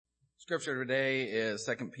Scripture today is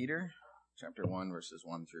 2 Peter chapter 1, verses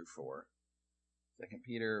 1 through 4. 2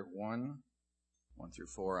 Peter 1 through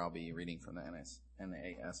 4, I'll be reading from the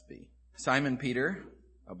NASB. Simon Peter,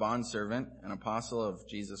 a bondservant and apostle of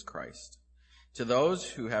Jesus Christ, to those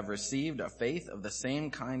who have received a faith of the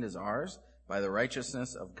same kind as ours, by the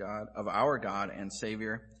righteousness of God, of our God and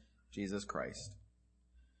Savior, Jesus Christ.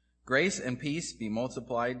 Grace and peace be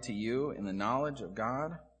multiplied to you in the knowledge of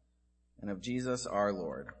God and of Jesus our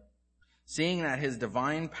Lord, seeing that his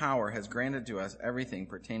divine power has granted to us everything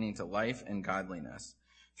pertaining to life and godliness,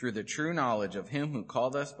 through the true knowledge of him who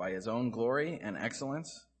called us by his own glory and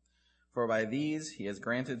excellence. For by these he has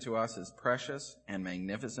granted to us his precious and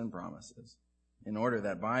magnificent promises, in order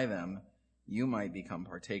that by them you might become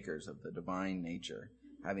partakers of the divine nature,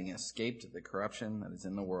 having escaped the corruption that is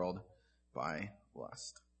in the world by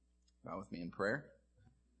lust. Bow with me in prayer.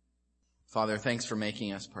 Father, thanks for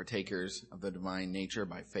making us partakers of the divine nature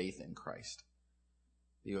by faith in Christ.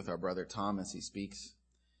 Be with our brother Tom as he speaks.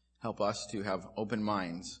 Help us to have open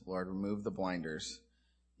minds. Lord, remove the blinders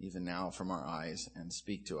even now from our eyes and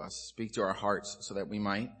speak to us. Speak to our hearts so that we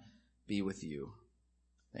might be with you.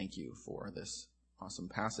 Thank you for this awesome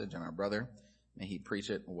passage and our brother. May he preach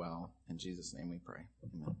it well. In Jesus' name we pray.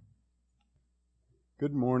 Amen.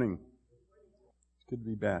 Good morning. It's good to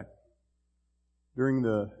be back. During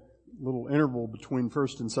the little interval between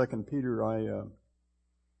 1st and 2nd Peter,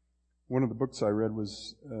 one of the books I read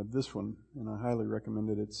was this one, and I highly recommend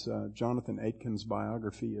it. It's Jonathan Aitken's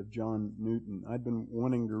biography of John Newton. I'd been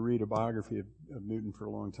wanting to read a biography of Newton for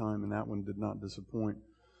a long time, and that one did not disappoint.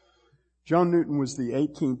 John Newton was the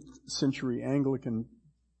 18th century Anglican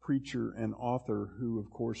preacher and author who, of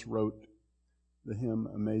course, wrote the hymn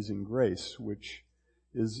Amazing Grace, which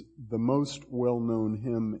is the most well-known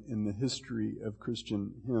hymn in the history of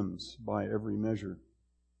Christian hymns by every measure.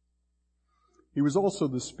 He was also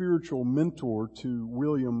the spiritual mentor to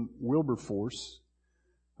William Wilberforce,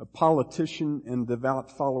 a politician and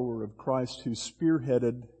devout follower of Christ who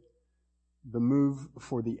spearheaded the move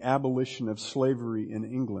for the abolition of slavery in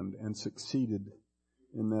England and succeeded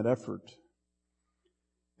in that effort.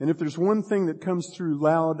 And if there's one thing that comes through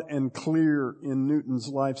loud and clear in Newton's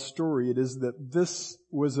life story, it is that this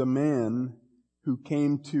was a man who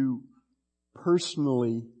came to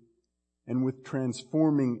personally and with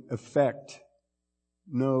transforming effect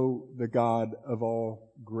know the God of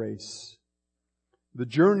all grace. The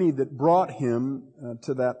journey that brought him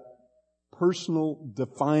to that personal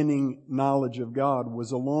defining knowledge of God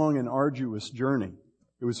was a long and arduous journey.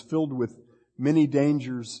 It was filled with many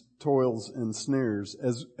dangers, toils, and snares,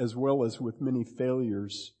 as well as with many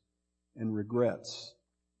failures and regrets.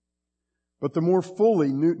 But the more fully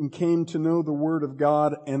Newton came to know the Word of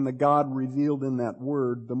God and the God revealed in that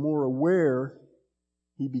Word, the more aware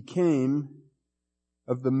he became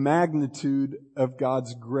of the magnitude of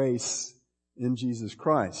God's grace in Jesus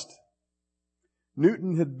Christ.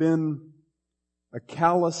 Newton had been a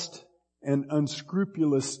calloused and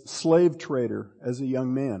unscrupulous slave trader as a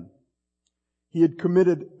young man. He had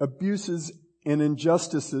committed abuses and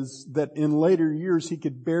injustices that in later years he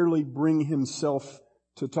could barely bring himself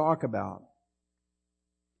to talk about.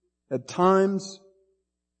 At times,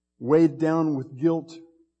 weighed down with guilt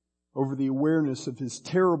over the awareness of his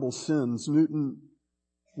terrible sins, Newton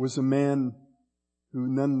was a man who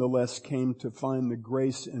nonetheless came to find the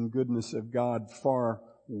grace and goodness of God far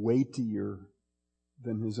weightier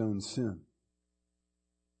than his own sin.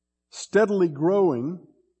 Steadily growing,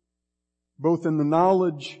 both in the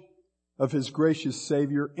knowledge of his gracious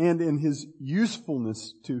Savior and in his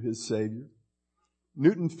usefulness to his Savior,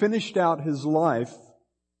 Newton finished out his life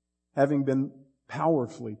having been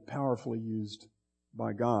powerfully used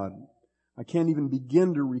by God. I can't even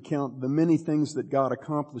begin to recount the many things that God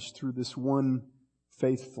accomplished through this one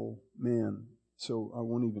faithful man, so I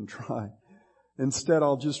won't even try. Instead,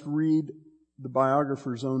 I'll just read the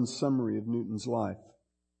biographer's own summary of Newton's life.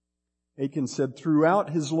 Aitken said, throughout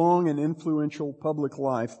his long and influential public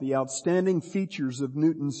life, the outstanding features of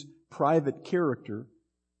Newton's private character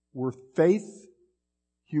were faith,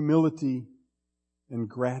 humility, and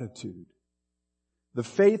gratitude. The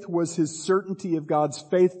faith was his certainty of God's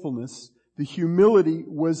faithfulness. The humility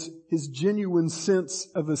was his genuine sense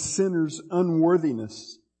of a sinner's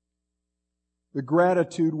unworthiness. The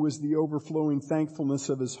gratitude was the overflowing thankfulness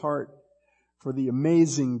of his heart for the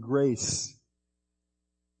amazing grace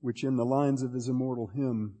which in the lines of his immortal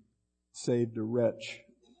hymn saved a wretch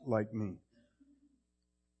like me.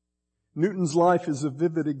 Newton's life is a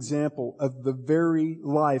vivid example of the very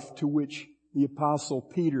life to which the Apostle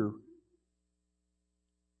Peter,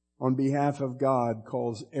 on behalf of God,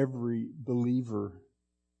 calls every believer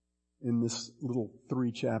in this little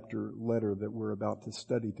 3-chapter letter that we're about to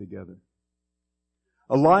study together.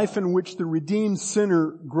 A life in which the redeemed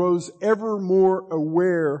sinner grows ever more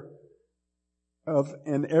aware of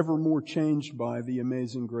and ever more changed by the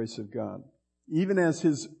amazing grace of God. Even as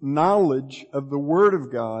his knowledge of the Word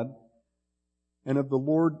of God and of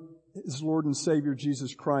his Lord and Savior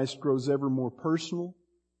Jesus Christ grows ever more personal,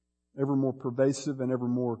 ever more pervasive, and ever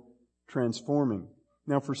more transforming.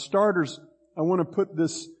 Now, for starters, I want to put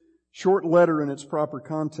this short letter in its proper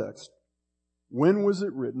context. When was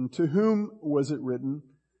it written? To whom was it written?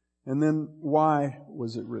 And then why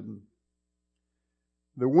was it written?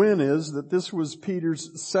 The when is that this was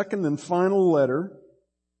Peter's second and final letter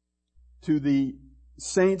to the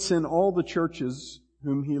saints in all the churches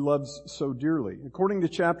whom he loves so dearly. According to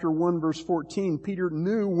chapter 1, verse 14, Peter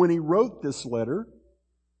knew when he wrote this letter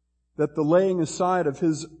that the laying aside of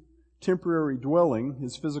his temporary dwelling,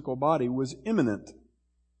 his physical body, was imminent.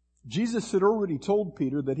 Jesus had already told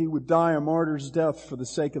Peter that he would die a martyr's death for the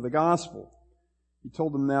sake of the gospel. He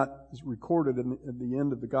told him that is recorded at the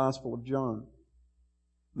end of the Gospel of John.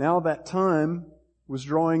 Now that time was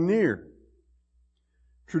drawing near.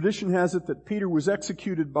 Tradition has it that Peter was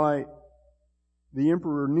executed by the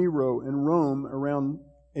Emperor Nero in Rome around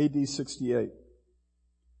AD 68.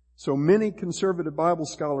 So many conservative Bible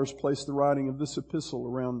scholars place the writing of this epistle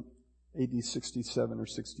around AD 67 or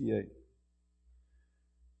 68.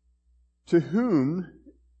 To whom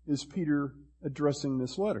is Peter addressing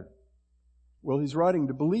this letter? Well, he's writing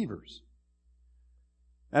to believers.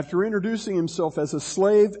 After introducing himself as a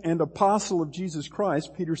slave and apostle of Jesus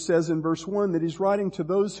Christ, Peter says in verse 1 that he's writing to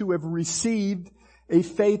those who have received a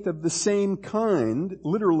faith of the same kind,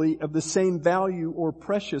 literally of the same value or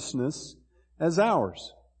preciousness as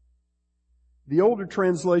ours. The older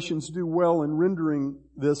translations do well in rendering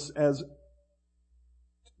this as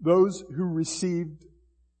those who received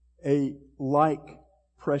a like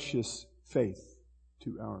precious faith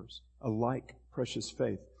to ours. A like precious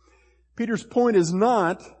faith. Peter's point is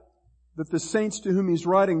not that the saints to whom he's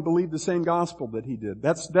writing believed the same gospel that he did.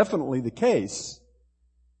 That's definitely the case.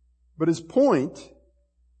 But his point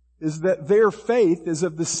is that their faith is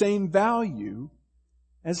of the same value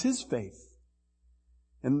as his faith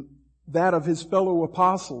and that of his fellow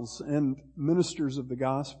apostles and ministers of the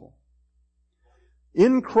gospel.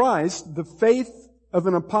 In Christ, the faith of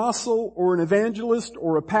an apostle or an evangelist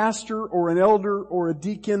or a pastor or an elder or a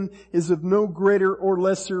deacon is of no greater or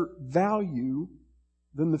lesser value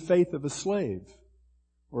than the faith of a slave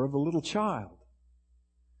or of a little child.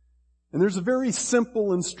 And there's a very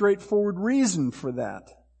simple and straightforward reason for that.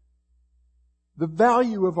 The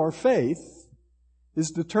value of our faith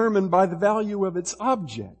is determined by the value of its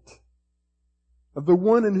object, of the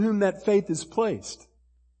one in whom that faith is placed.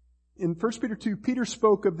 In 1 Peter 2, Peter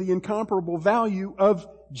spoke of the incomparable value of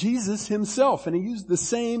Jesus himself, and he used the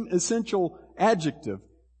same essential adjective,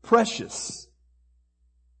 precious.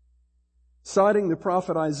 Citing the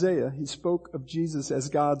prophet Isaiah, he spoke of Jesus as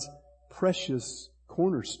God's precious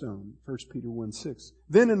cornerstone, 1 Peter 1:6.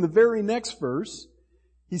 Then in the very next verse,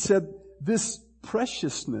 he said, this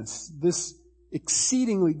preciousness, this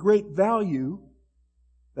exceedingly great value,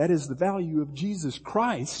 that is the value of Jesus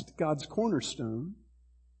Christ, God's cornerstone,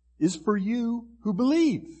 is for you who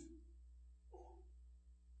believe.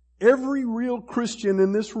 Every real Christian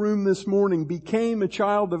in this room this morning became a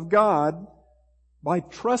child of God by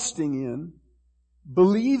trusting in,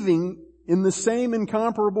 believing in the same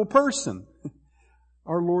incomparable person,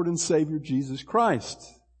 our Lord and Savior Jesus Christ.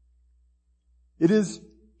 It is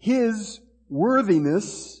His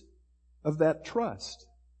worthiness of that trust,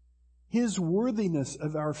 His worthiness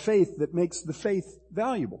of our faith that makes the faith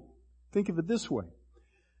valuable. Think of it this way.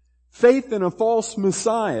 Faith in a false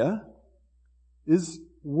Messiah is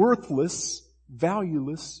worthless,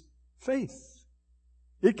 valueless faith.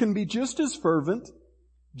 It can be just as fervent,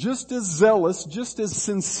 just as zealous, just as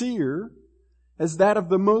sincere as that of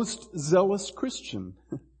the most zealous Christian.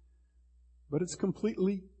 But it's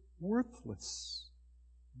completely worthless,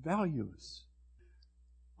 valueless.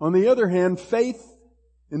 On the other hand, faith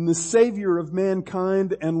in the Savior of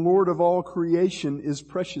mankind and Lord of all creation is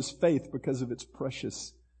precious faith because of its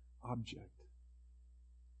precious object.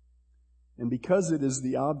 And because it is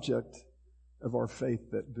the object of our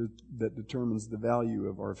faith that determines the value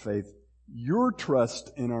of our faith, your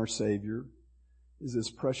trust in our Savior is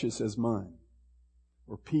as precious as mine,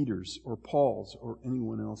 or Peter's, or Paul's, or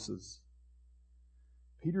anyone else's.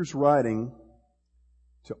 Peter's writing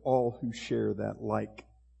to all who share that like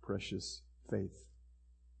precious faith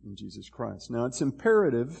in Jesus Christ. Now, it's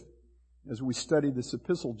imperative as we study this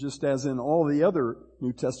epistle, just as in all the other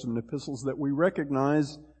New Testament epistles, that we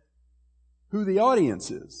recognize who the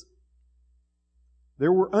audience is.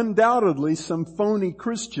 There were undoubtedly some phony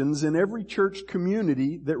Christians in every church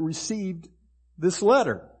community that received this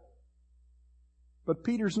letter. But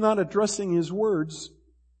Peter's not addressing his words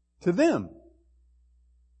to them.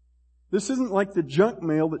 This isn't like the junk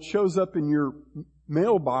mail that shows up in your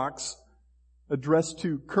mailbox addressed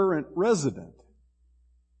to current resident.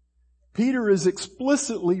 Peter is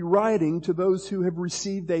explicitly writing to those who have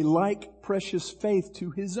received a like precious faith to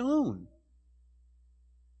his own.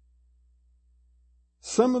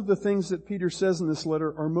 Some of the things that Peter says in this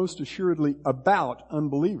letter are most assuredly about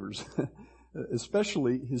unbelievers,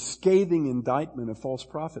 especially his scathing indictment of false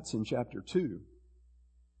prophets in chapter 2.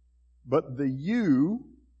 But the you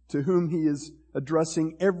to whom he is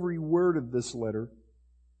addressing every word of this letter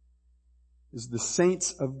is the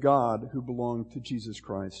saints of God who belong to Jesus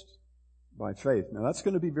Christ by faith. Now that's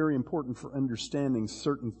going to be very important for understanding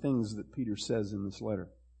certain things that Peter says in this letter.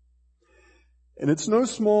 And it's no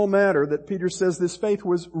small matter that Peter says this faith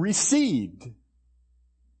was received.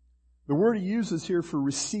 The word he uses here for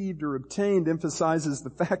received or obtained emphasizes the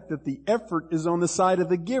fact that the effort is on the side of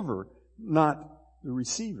the giver, not the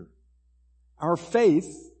receiver. Our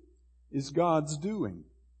faith is God's doing.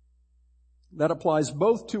 That applies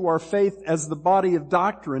both to our faith as the body of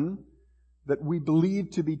doctrine that we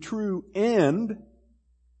believe to be true and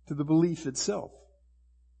to the belief itself.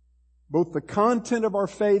 Both the content of our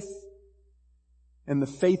faith and the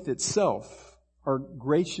faith itself are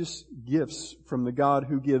gracious gifts from the God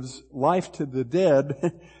who gives life to the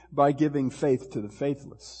dead by giving faith to the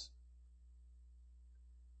faithless.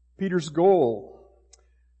 Peter's goal.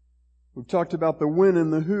 We've talked about the when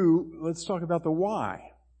and the who. Let's talk about the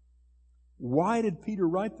why. Why did Peter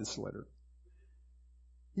write this letter?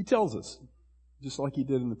 He tells us, just like he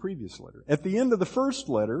did in the previous letter. At the end of the first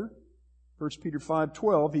letter, 1 Peter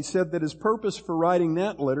 5:12, he said that his purpose for writing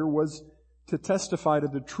that letter was to testify to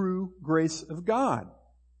the true grace of God.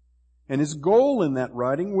 And his goal in that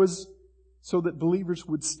writing was so that believers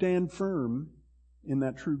would stand firm in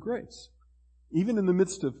that true grace. Even in the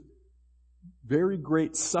midst of very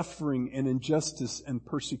great suffering and injustice and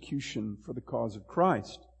persecution for the cause of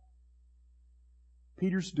Christ.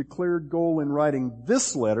 Peter's declared goal in writing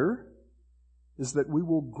this letter is that we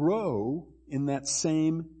will grow in that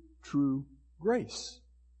same true grace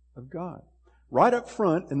of God. Right up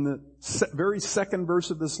front, in the very second verse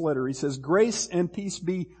of this letter, he says, "Grace and peace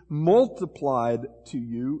be multiplied to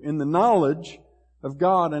you in the knowledge of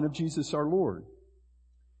God and of Jesus our Lord."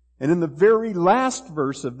 And in the very last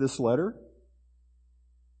verse of this letter,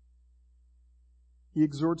 he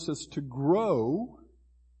exhorts us to grow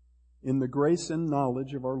in the grace and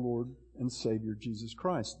knowledge of our Lord and Savior Jesus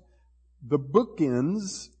Christ. The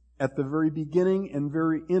bookends at the very beginning and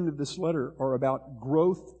very end of this letter are about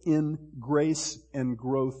growth in grace and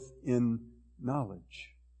growth in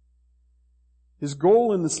knowledge. His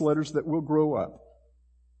goal in this letter is that we'll grow up.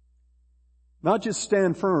 Not just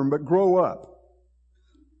stand firm, but grow up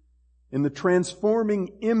in the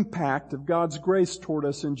transforming impact of God's grace toward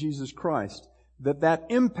us in Jesus Christ. That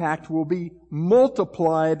impact will be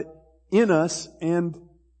multiplied in us and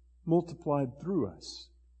multiplied through us.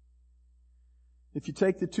 If you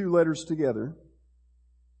take the two letters together,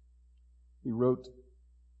 he wrote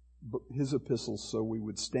his epistles so we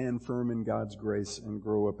would stand firm in God's grace and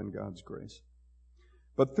grow up in God's grace.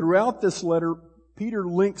 But throughout this letter, Peter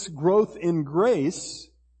links growth in grace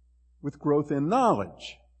with growth in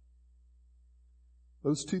knowledge.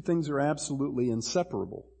 Those two things are absolutely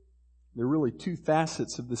inseparable. They're really two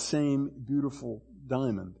facets of the same beautiful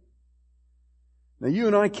diamond. Now, you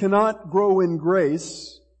and I cannot grow in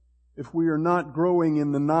grace if we are not growing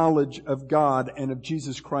in the knowledge of God and of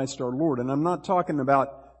Jesus Christ our Lord. And I'm not talking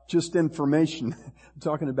about just information. I'm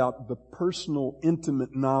talking about the personal,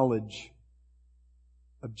 intimate knowledge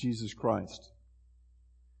of Jesus Christ.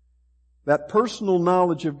 That personal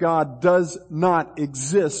knowledge of God does not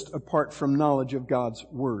exist apart from knowledge of God's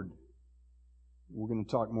Word. We're going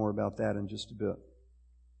to talk more about that in just a bit.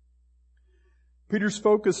 Peter's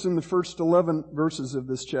focus in the first 11 verses of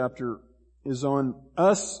this chapter is on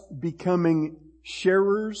us becoming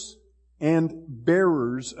sharers and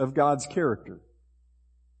bearers of God's character.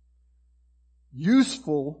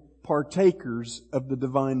 Useful partakers of the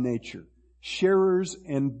divine nature. Sharers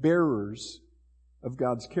and bearers of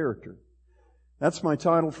God's character. That's my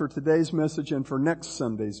title for today's message and for next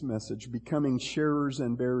Sunday's message, Becoming Sharers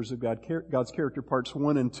and Bearers of God's Character, parts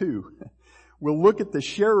 1 and 2. We'll look at the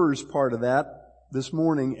sharers part of that this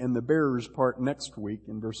morning and the bearers part next week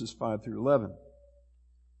in verses 5 through 11.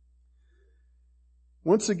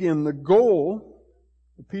 Once again, the goal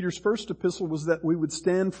of Peter's first epistle was that we would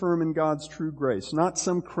stand firm in God's true grace, not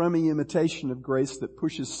some crummy imitation of grace that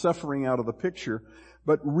pushes suffering out of the picture,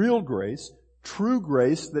 but real grace, true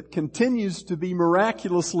grace that continues to be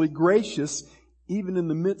miraculously gracious even in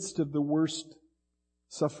the midst of the worst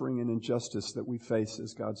suffering and injustice that we face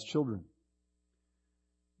as God's children.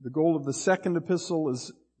 The goal of the second epistle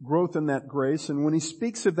is growth in that grace, and when he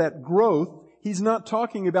speaks of that growth, he's not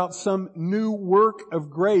talking about some new work of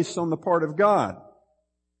grace on the part of God.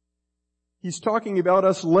 He's talking about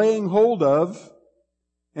us laying hold of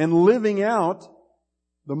and living out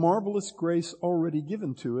the marvelous grace already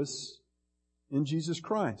given to us in Jesus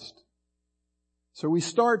Christ. So he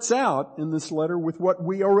starts out in this letter with what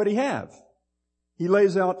we already have. He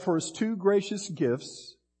lays out for us two gracious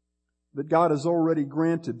gifts that God has already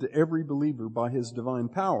granted to every believer by His divine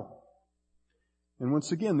power. And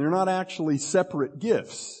once again, they're not actually separate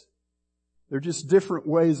gifts. They're just different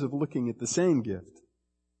ways of looking at the same gift.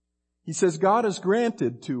 He says God has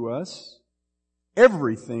granted to us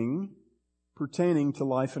everything pertaining to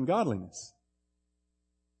life and godliness.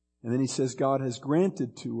 And then he says God has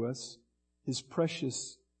granted to us His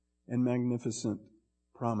precious and magnificent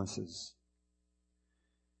promises.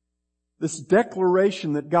 This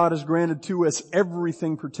declaration that God has granted to us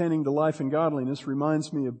everything pertaining to life and godliness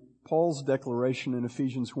reminds me of Paul's declaration in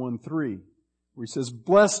Ephesians 1:3, where he says,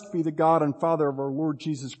 "Blessed be the God and Father of our Lord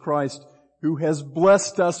Jesus Christ, who has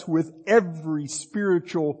blessed us with every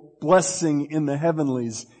spiritual blessing in the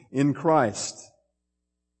heavenlies in Christ."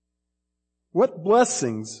 What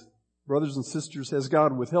blessings, brothers and sisters, has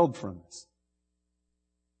God withheld from us?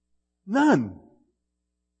 None.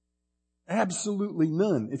 Absolutely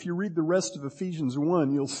none. If you read the rest of Ephesians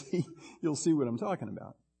 1, you'll see what I'm talking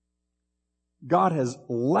about. God has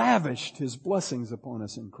lavished His blessings upon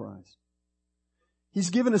us in Christ.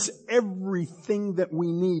 He's given us everything that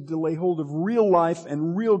we need to lay hold of real life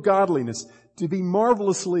and real godliness, to be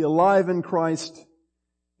marvelously alive in Christ,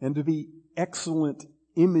 and to be excellent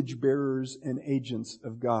image bearers and agents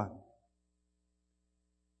of God.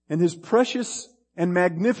 And His precious and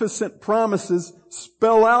magnificent promises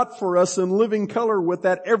spell out for us in living color what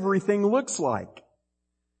that everything looks like.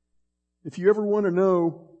 If you ever want to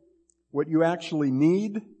know what you actually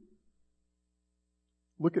need,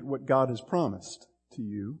 look at what God has promised to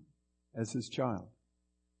you as His child.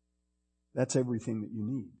 That's everything that you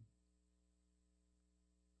need.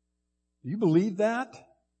 Do you believe that?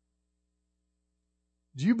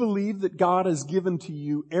 Do you believe that God has given to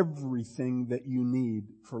you everything that you need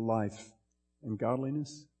for life and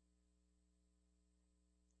godliness?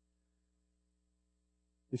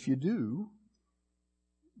 If you do,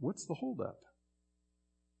 what's the holdup?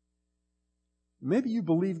 Maybe you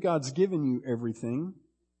believe God's given you everything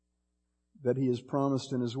that He has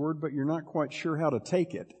promised in His Word, but you're not quite sure how to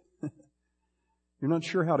take it. You're not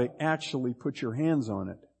sure how to actually put your hands on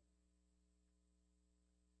it.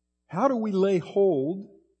 How do we lay hold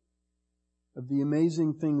of the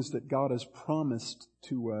amazing things that God has promised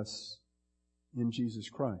to us in Jesus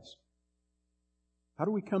Christ? How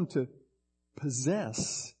do we come to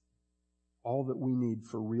possess all that we need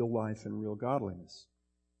for real life and real godliness?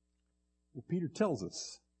 Well, Peter tells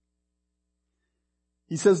us.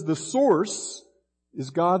 He says the source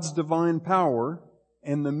is God's divine power,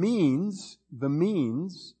 and the means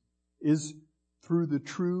is through the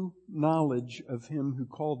true knowledge of Him who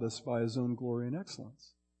called us by His own glory and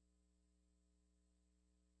excellence.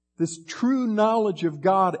 This true knowledge of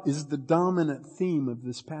God is the dominant theme of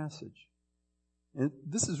this passage. And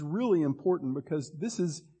this is really important because this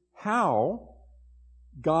is how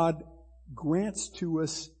God grants to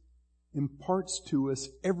us, imparts to us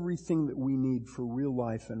everything that we need for real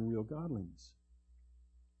life and real godliness.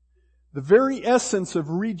 The very essence of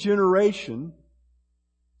regeneration,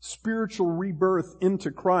 spiritual rebirth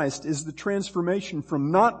into Christ, is the transformation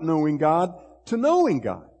from not knowing God to knowing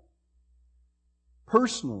God.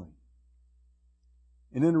 Personally.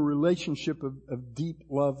 And in a relationship of deep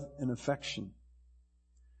love and affection.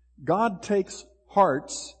 God takes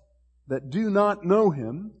hearts that do not know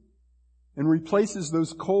Him and replaces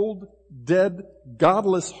those cold, dead,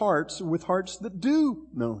 godless hearts with hearts that do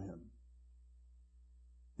know Him.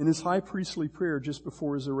 In His high priestly prayer just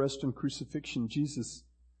before His arrest and crucifixion, Jesus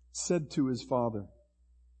said to His Father,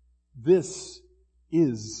 "This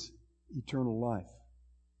is eternal life,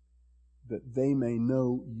 that they may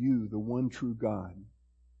know You, the one true God,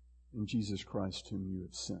 and Jesus Christ whom You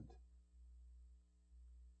have sent."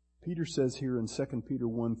 Peter says here in 2 Peter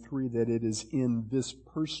 1:3 that it is in this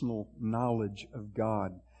personal knowledge of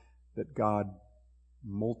God that God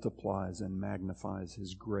multiplies and magnifies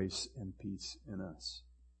His grace and peace in us.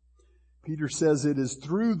 Peter says it is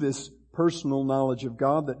through this personal knowledge of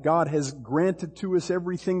God that God has granted to us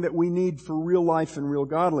everything that we need for real life and real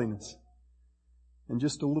godliness. And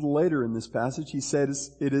just a little later in this passage, he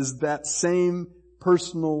says it is that same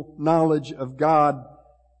personal knowledge of God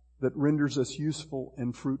that renders us useful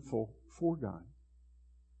and fruitful for God.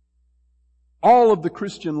 All of the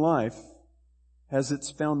Christian life has its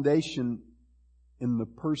foundation in the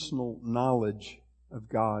personal knowledge of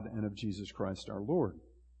God and of Jesus Christ our Lord.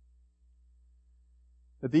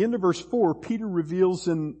 At the end of verse 4, Peter reveals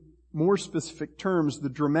in more specific terms the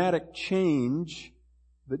dramatic change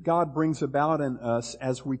that God brings about in us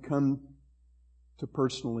as we come to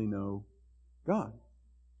personally know God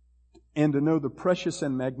and to know the precious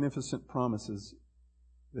and magnificent promises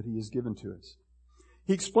that He has given to us.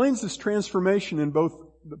 He explains this transformation in both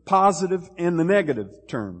the positive and the negative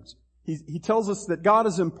terms. He tells us that God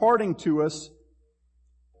is imparting to us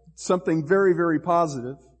something very, very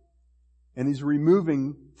positive, and He's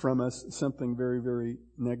removing from us something very, very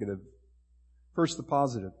negative. First, the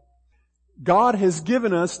positive. God has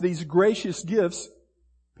given us these gracious gifts,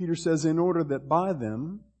 Peter says, in order that by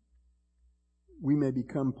them we may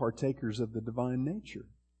become partakers of the divine nature.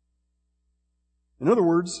 In other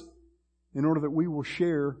words, in order that we will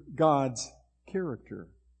share God's character,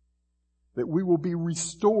 that we will be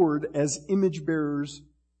restored as image bearers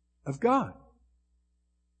of God.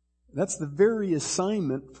 That's the very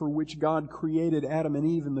assignment for which God created Adam and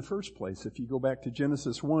Eve in the first place. If you go back to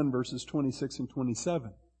Genesis 1 verses 26 and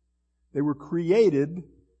 27. They were created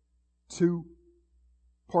to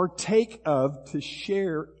partake of, to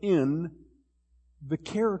share in the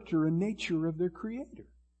character and nature of their Creator.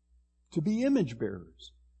 To be image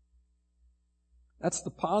bearers. That's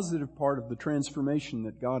the positive part of the transformation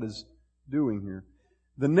that God is doing here.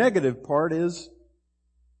 The negative part is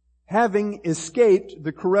having escaped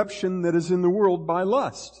the corruption that is in the world by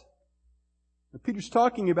lust. Now, Peter's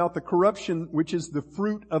talking about the corruption which is the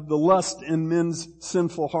fruit of the lust in men's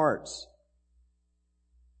sinful hearts.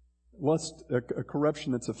 Lust, a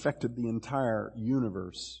corruption that's affected the entire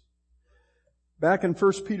universe. Back in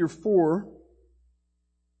 1 Peter 4,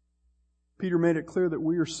 Peter made it clear that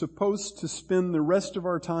we are supposed to spend the rest of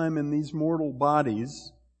our time in these mortal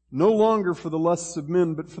bodies, no longer for the lusts of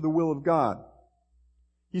men, but for the will of God.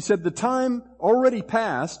 He said, the time already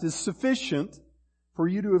past is sufficient for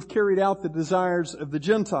you to have carried out the desires of the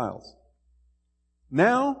Gentiles.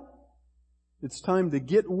 Now, it's time to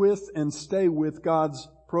get with and stay with God's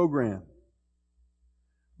program.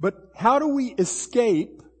 But how do we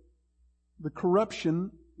escape the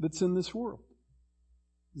corruption that's in this world?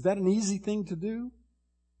 Is that an easy thing to do?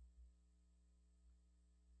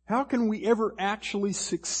 How can we ever actually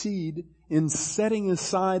succeed in setting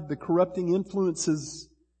aside the corrupting influences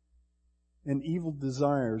and evil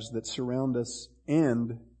desires that surround us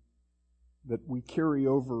and that we carry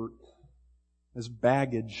over as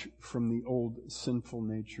baggage from the old sinful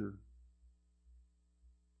nature?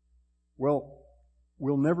 Well,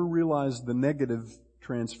 we'll never realize the negative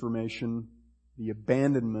transformation, the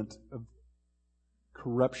abandonment of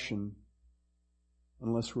corruption,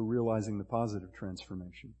 unless we're realizing the positive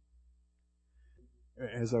transformation.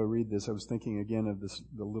 As I read this, I was thinking again of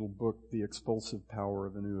the little book, The Expulsive Power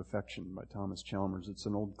of a New Affection by Thomas Chalmers. It's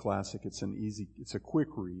an old classic. It's a quick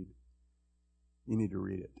read. You need to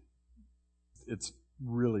read it. It's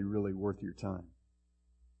really, really worth your time.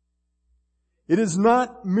 It is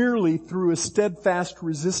not merely through a steadfast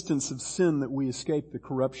resistance of sin that we escape the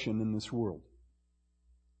corruption in this world.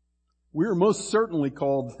 We are most certainly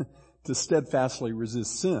called to steadfastly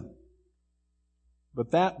resist sin.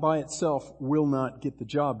 But that by itself will not get the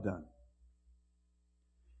job done.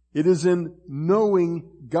 It is in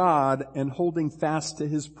knowing God and holding fast to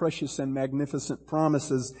His precious and magnificent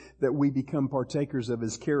promises that we become partakers of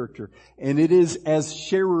His character. And it is as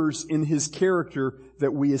sharers in His character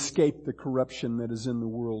that we escape the corruption that is in the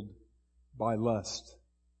world by lust.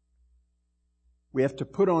 We have to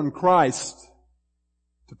put on Christ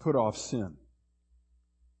to put off sin.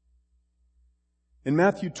 In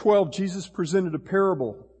Matthew 12, Jesus presented a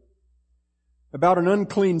parable about an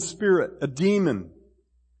unclean spirit, a demon,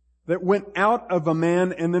 that went out of a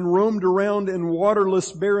man and then roamed around in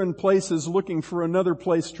waterless, barren places looking for another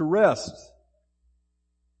place to rest.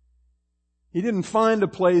 He didn't find a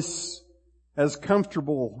place as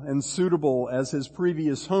comfortable and suitable as his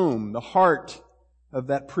previous home, the heart of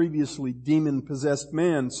that previously demon-possessed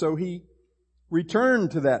man. So he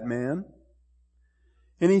returned to that man,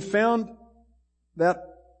 and he found that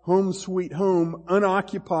home sweet home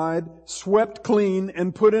unoccupied, swept clean,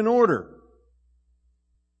 and put in order.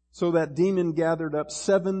 So that demon gathered up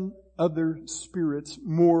 7 other spirits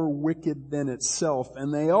more wicked than itself,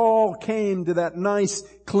 and they all came to that nice,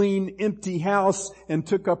 clean, empty house and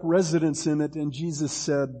took up residence in it. And Jesus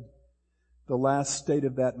said, the last state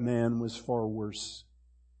of that man was far worse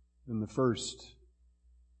than the first.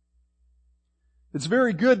 It's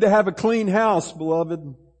very good to have a clean house,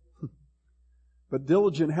 beloved, but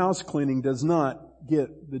diligent house cleaning does not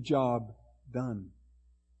get the job done.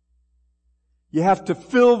 You have to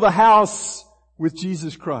fill the house with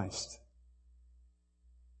Jesus Christ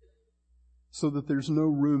so that there's no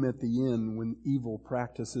room at the inn when evil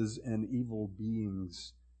practices and evil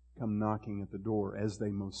beings come knocking at the door, as they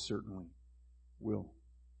most certainly will.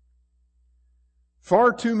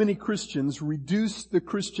 Far too many Christians reduce the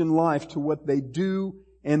Christian life to what they do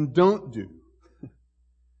and don't do,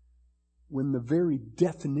 when the very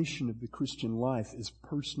definition of the Christian life is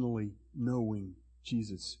personally knowing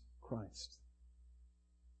Jesus Christ.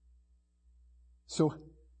 So,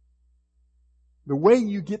 the way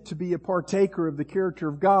you get to be a partaker of the character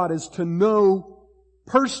of God is to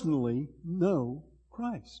personally know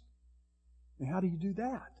Christ. And how do you do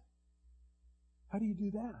that? How do you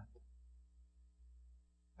do that?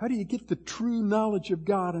 How do you get the true knowledge of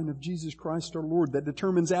God and of Jesus Christ our Lord that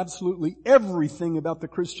determines absolutely everything about the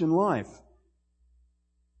Christian life?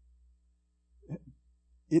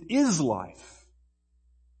 It is life.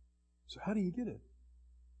 So how do you get it?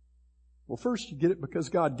 Well, first you get it because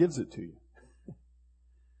God gives it to you.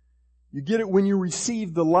 You get it when you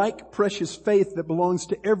receive the like precious faith that belongs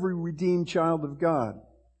to every redeemed child of God.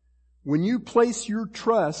 When you place your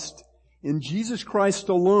trust in Jesus Christ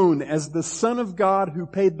alone as the Son of God who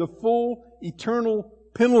paid the full eternal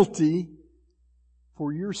penalty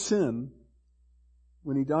for your sin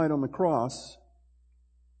when He died on the cross,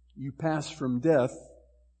 you pass from death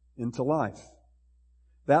into life.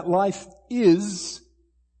 That life is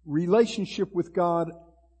relationship with God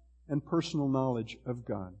and personal knowledge of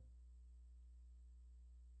God.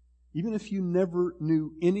 Even if you never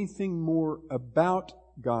knew anything more about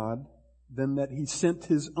God than that He sent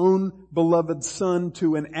His own beloved Son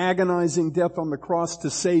to an agonizing death on the cross to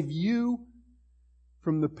save you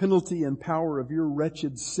from the penalty and power of your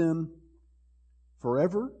wretched sin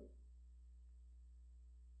forever,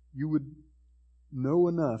 you would know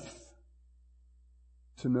enough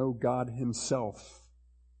to know God Himself,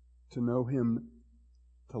 to know Him,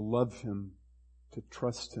 to love Him, to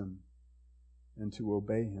trust Him, and to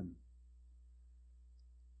obey Him.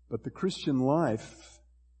 But the Christian life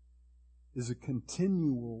is a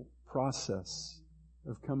continual process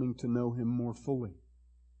of coming to know Him more fully,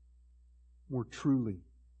 more truly.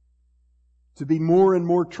 To be more and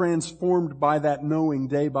more transformed by that knowing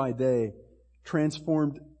day by day,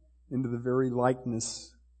 transformed into the very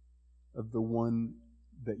likeness of the one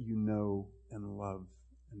that you know and love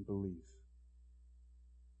and believe.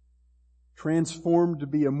 Transformed to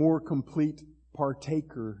be a more complete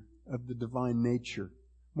partaker of the divine nature,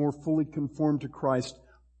 more fully conformed to Christ,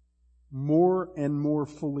 more and more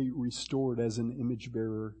fully restored as an image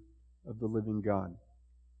bearer of the living God,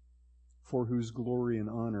 for whose glory and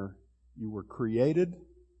honor you were created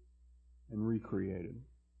and recreated.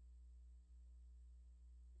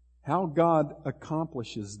 How God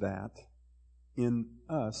accomplishes that in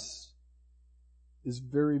us is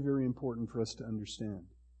very, very important for us to understand.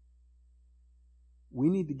 We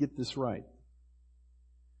need to get this right.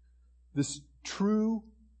 This true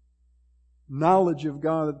knowledge of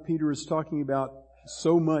God that Peter is talking about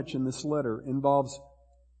so much in this letter involves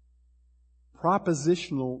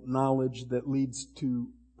propositional knowledge that leads to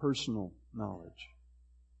personal knowledge.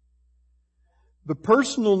 The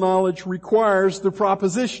personal knowledge requires the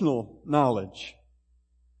propositional knowledge.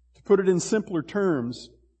 To put it in simpler terms,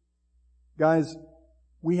 guys,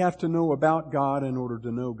 we have to know about God in order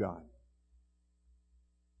to know God.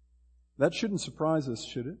 That shouldn't surprise us,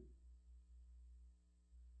 should it?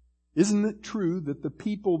 Isn't it true that the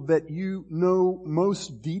people that you know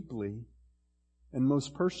most deeply and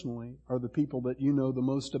most personally are the people that you know the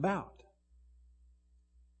most about?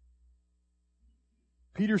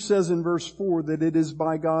 Peter says in verse 4 that it is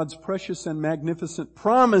by God's precious and magnificent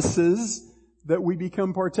promises that we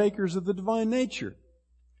become partakers of the divine nature.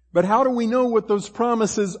 But how do we know what those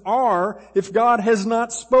promises are if God has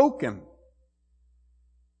not spoken?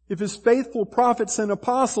 If His faithful prophets and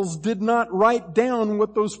apostles did not write down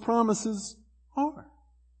what those promises are?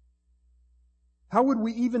 How would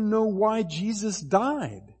we even know why Jesus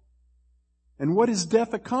died and what His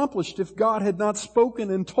death accomplished if God had not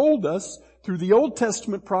spoken and told us through the Old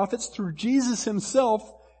Testament prophets, through Jesus Himself,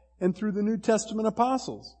 and through the New Testament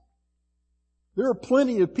apostles? There are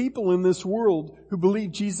plenty of people in this world who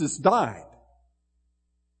believe Jesus died.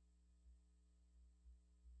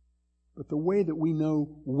 But the way that we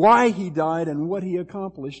know why He died and what He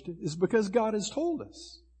accomplished is because God has told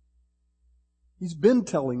us. He's been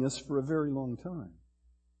telling us for a very long time.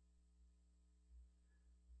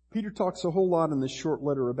 Peter talks a whole lot in this short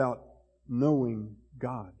letter about knowing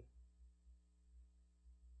God.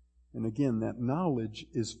 And again, that knowledge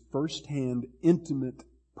is first-hand, intimate,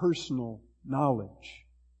 personal knowledge.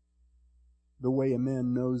 The way a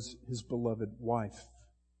man knows his beloved wife,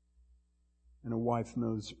 and a wife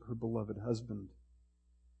knows her beloved husband.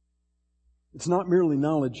 It's not merely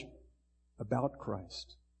knowledge about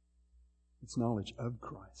Christ. It's knowledge of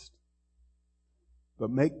Christ.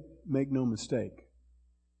 But make no mistake,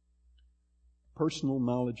 personal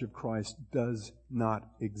knowledge of Christ does not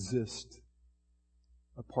exist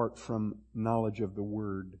apart from knowledge of the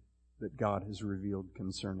Word that God has revealed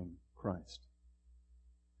concerning Christ.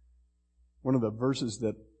 One of the verses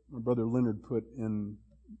that my brother Leonard put in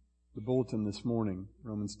the bulletin this morning,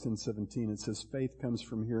 Romans 10:17, it says, faith comes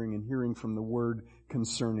from hearing, and hearing from the Word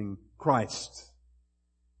concerning Christ.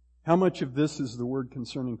 How much of this is the Word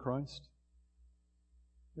concerning Christ?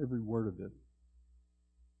 Every word of it.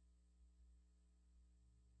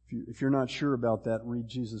 If you're not sure about that, read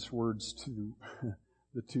Jesus' words to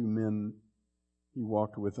the two men He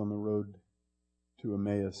walked with on the road to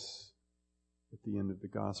Emmaus at the end of the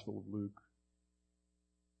Gospel of Luke.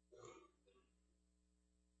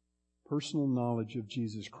 Personal knowledge of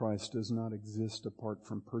Jesus Christ does not exist apart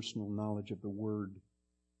from personal knowledge of the Word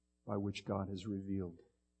by which God has revealed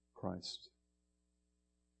Christ.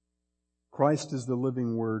 Christ is the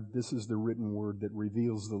living Word. This is the written Word that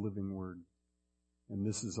reveals the living Word. And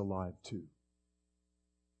this is alive too.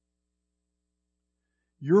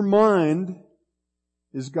 Your mind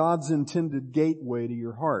is God's intended gateway to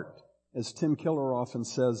your heart. As Tim Keller often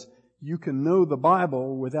says, you can know the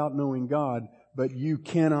Bible without knowing God, but you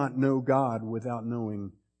cannot know God without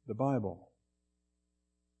knowing the Bible.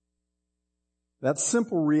 That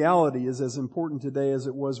simple reality is as important today as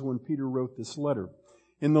it was when Peter wrote this letter.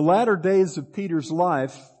 In the latter days of Peter's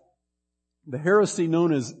life, the heresy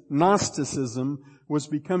known as Gnosticism was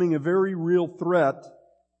becoming a very real threat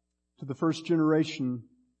to the first generation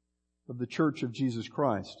of the Church of Jesus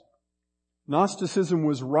Christ. Gnosticism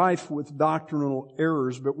was rife with doctrinal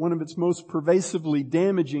errors, but one of its most pervasively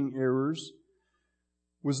damaging errors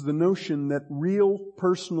was the notion that real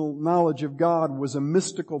personal knowledge of God was a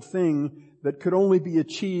mystical thing that could only be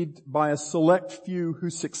achieved by a select few who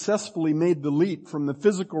successfully made the leap from the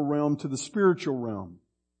physical realm to the spiritual realm.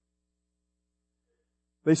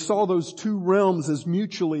 They saw those two realms as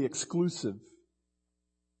mutually exclusive.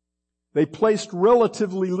 They placed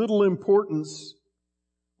relatively little importance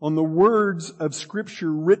on the words of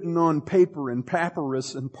Scripture written on paper and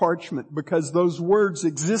papyrus and parchment because those words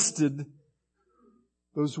existed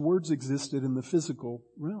in the physical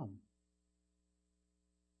realm.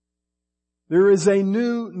 There is a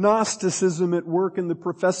new Gnosticism at work in the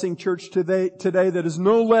professing church today that is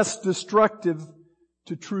no less destructive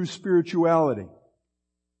to true spirituality.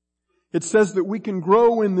 It says that we can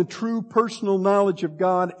grow in the true personal knowledge of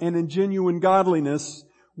God and in genuine godliness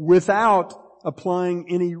without applying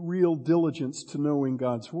any real diligence to knowing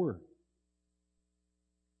God's Word.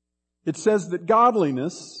 It says that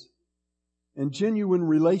godliness and genuine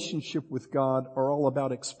relationship with God are all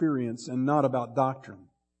about experience and not about doctrine.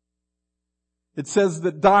 It says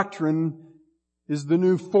that doctrine is the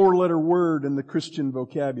new four-letter word in the Christian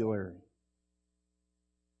vocabulary.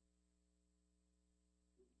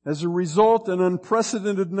 As a result, an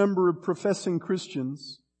unprecedented number of professing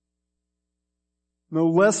Christians know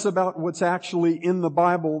less about what's actually in the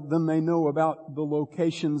Bible than they know about the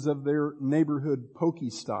locations of their neighborhood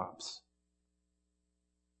Pokestops.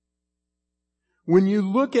 When you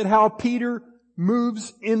look at how Peter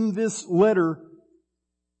moves in this letter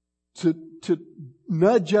to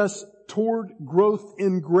nudge us toward growth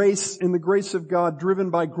in grace, in the grace of God, driven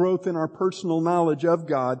by growth in our personal knowledge of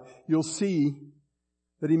God, you'll see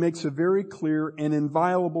that he makes a very clear and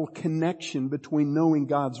inviolable connection between knowing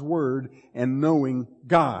God's Word and knowing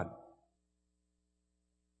God.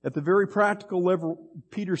 At the very practical level,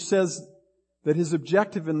 Peter says that his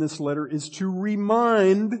objective in this letter is to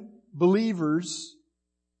remind believers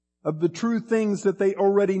of the true things that they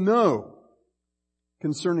already know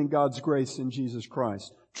concerning God's grace in Jesus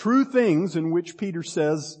Christ. True things in which Peter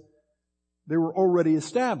says they were already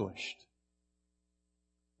established.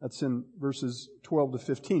 That's in verses 12 to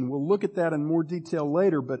 15. We'll look at that in more detail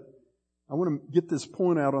later, but I want to get this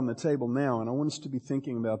point out on the table now, and I want us to be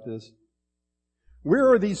thinking about this. Where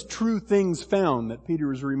are these true things found that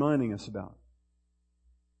Peter is reminding us about?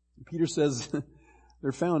 Peter says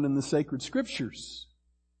they're found in the sacred Scriptures.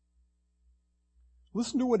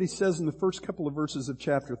 Listen to what he says in the first couple of verses of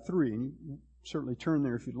chapter 3, and you certainly turn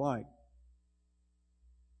there if you'd like.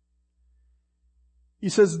 He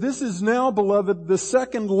says, "This is now, beloved, the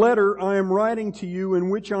second letter I am writing to you, in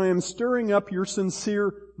which I am stirring up your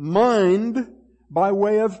sincere mind by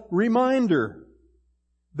way of reminder,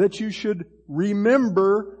 that you should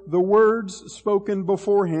remember the words spoken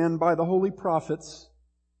beforehand by the holy prophets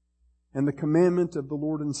and the commandment of the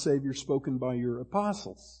Lord and Savior spoken by your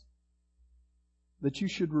apostles." That you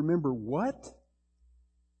should remember what?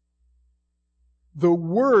 The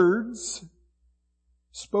words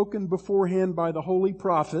spoken beforehand by the holy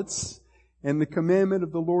prophets and the commandment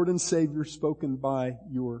of the Lord and Savior spoken by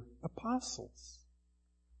your apostles.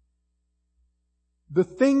 The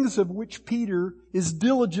things of which Peter is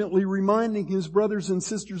diligently reminding his brothers and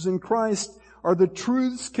sisters in Christ are the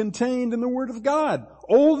truths contained in the Word of God,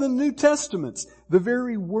 Old and New Testaments, the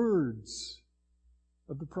very words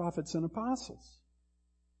of the prophets and apostles.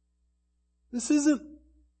 This isn't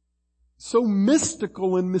so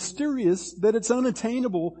mystical and mysterious that it's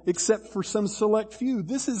unattainable except for some select few.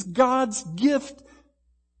 This is God's gift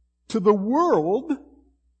to the world,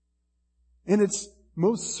 and it's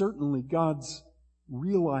most certainly God's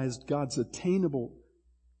attainable,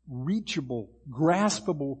 reachable,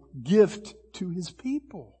 graspable gift to His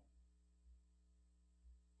people.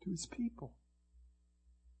 To His people.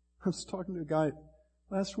 I was talking to a guy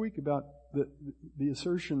last week about the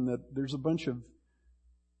assertion that there's a bunch of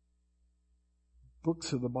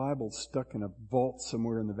books of the Bible stuck in a vault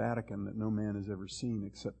somewhere in the Vatican that no man has ever seen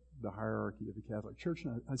except the hierarchy of the Catholic Church.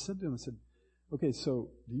 And I said to him, okay,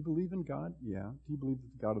 so do you believe in God? Yeah. Do you believe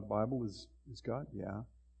that the God of the Bible is God? Yeah.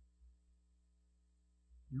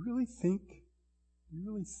 You really think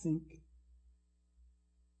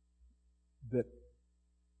that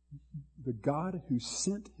the God who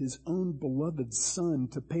sent His own beloved Son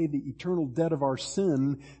to pay the eternal debt of our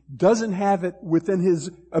sin doesn't have it within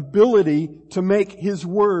His ability to make His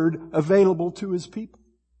Word available to His people?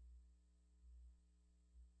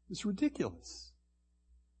 It's ridiculous.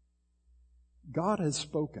 God has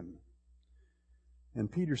spoken.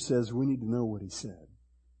 And Peter says we need to know what He said.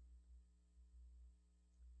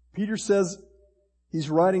 Peter says he's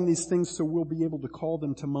writing these things so we'll be able to call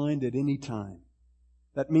them to mind at any time.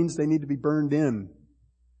 That means they need to be burned in.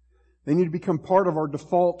 They need to become part of our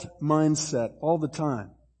default mindset all the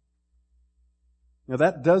time. Now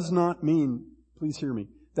that does not mean, please hear me,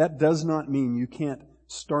 that does not mean you can't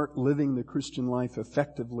start living the Christian life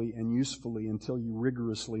effectively and usefully until you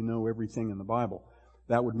rigorously know everything in the Bible.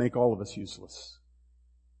 That would make all of us useless.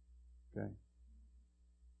 Okay?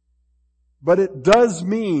 But it does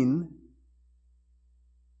mean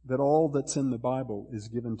that all that's in the Bible is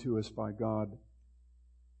given to us by God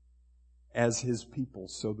as His people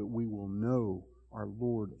so that we will know our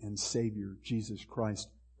Lord and Savior, Jesus Christ,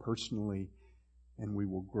 personally, and we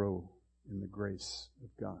will grow in the grace of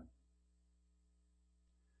God.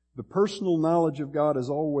 The personal knowledge of God is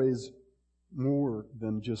always more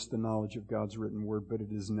than just the knowledge of God's written Word, but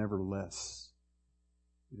it is never less.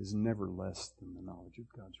 It is never less than the knowledge of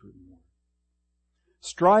God's written Word.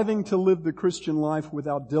 Striving to live the Christian life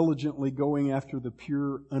without diligently going after the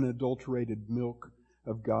pure, unadulterated milk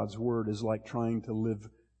of God's Word is like trying to live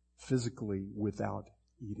physically without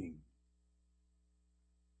eating.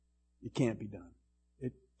 It can't be done.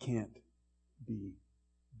 It can't be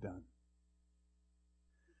done.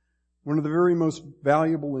 One of the very most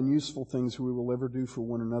valuable and useful things we will ever do for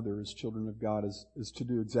one another as children of God is to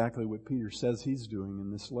do exactly what Peter says he's doing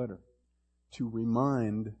in this letter. To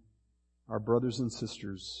remind our brothers and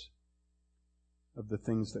sisters of the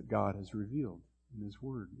things that God has revealed in His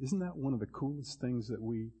Word. Isn't that one of the coolest things that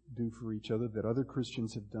we do for each other, that other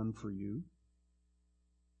Christians have done for you?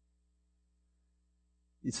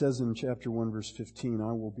 He says in chapter 1, verse 15,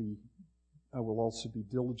 I will also be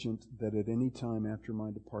diligent that at any time after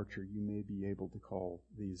my departure you may be able to call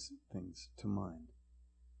these things to mind.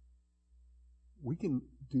 We can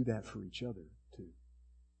do that for each other too.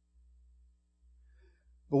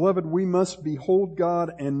 Beloved, we must behold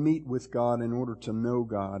God and meet with God in order to know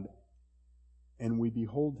God, and we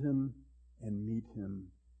behold Him and meet Him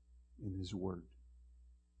in His Word.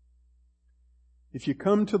 If you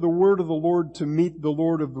come to the Word of the Lord to meet the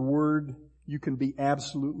Lord of the Word, you can be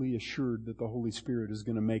absolutely assured that the Holy Spirit is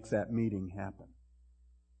going to make that meeting happen.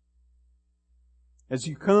 As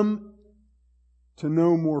you come to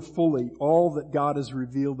know more fully all that God has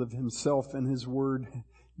revealed of Himself and His Word,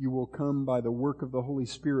 you will come by the work of the Holy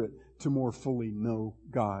Spirit to more fully know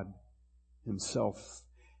God Himself.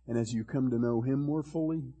 And as you come to know Him more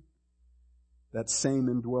fully, that same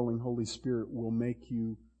indwelling Holy Spirit will make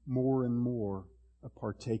you more and more a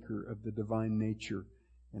partaker of the divine nature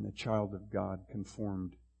and a child of God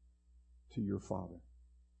conformed to your Father.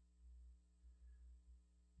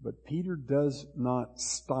 But Peter does not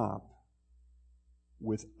stop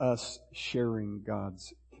with us sharing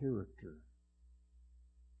God's character.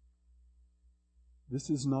 This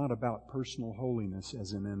is not about personal holiness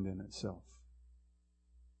as an end in itself.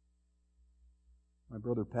 My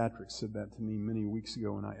brother Patrick said that to me many weeks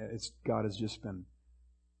ago, and God has just been,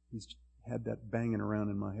 he's had that banging around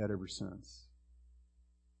in my head ever since.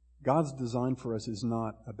 God's design for us is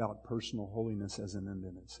not about personal holiness as an end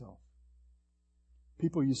in itself.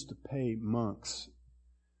 People used to pay monks,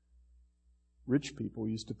 rich people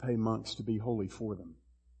used to pay monks to be holy for them.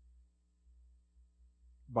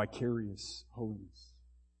 Vicarious holiness.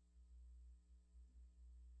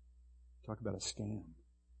 Talk about a scam.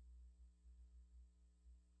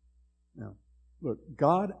 Now, look,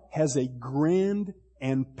 God has a grand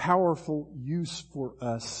and powerful use for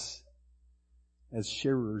us as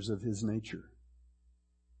sharers of His nature.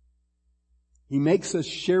 He makes us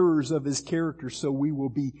sharers of His character so we will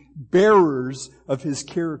be bearers of His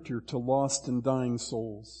character to lost and dying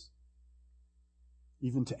souls,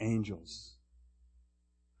 even to angels.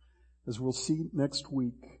 As we'll see next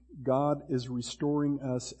week, God is restoring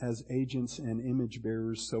us as agents and image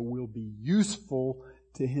bearers so we'll be useful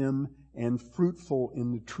to Him and fruitful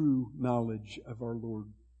in the true knowledge of our Lord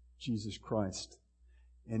Jesus Christ.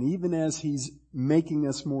 And even as He's making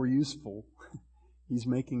us more useful, He's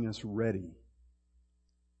making us ready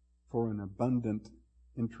for an abundant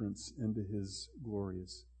entrance into His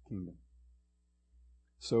glorious kingdom.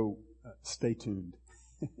 So, stay tuned.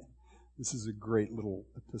 This is a great little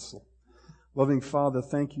epistle. Loving Father,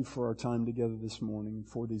 thank You for our time together this morning,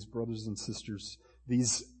 for these brothers and sisters,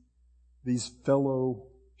 these fellow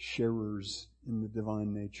sharers in the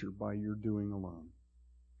divine nature by Your doing alone.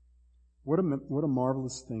 What a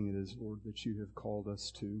marvelous thing it is, Lord, that You have called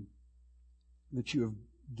us to, that You have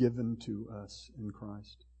given to us in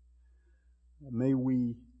Christ. May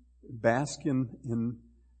we bask in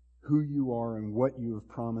who You are and what You have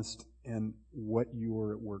promised and what You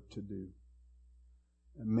are at work to do.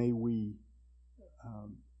 And may we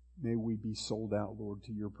be sold out, Lord,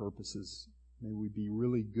 to Your purposes. May we be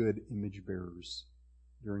really good image bearers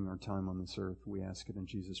during our time on this earth. We ask it in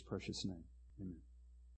Jesus' precious name. Amen.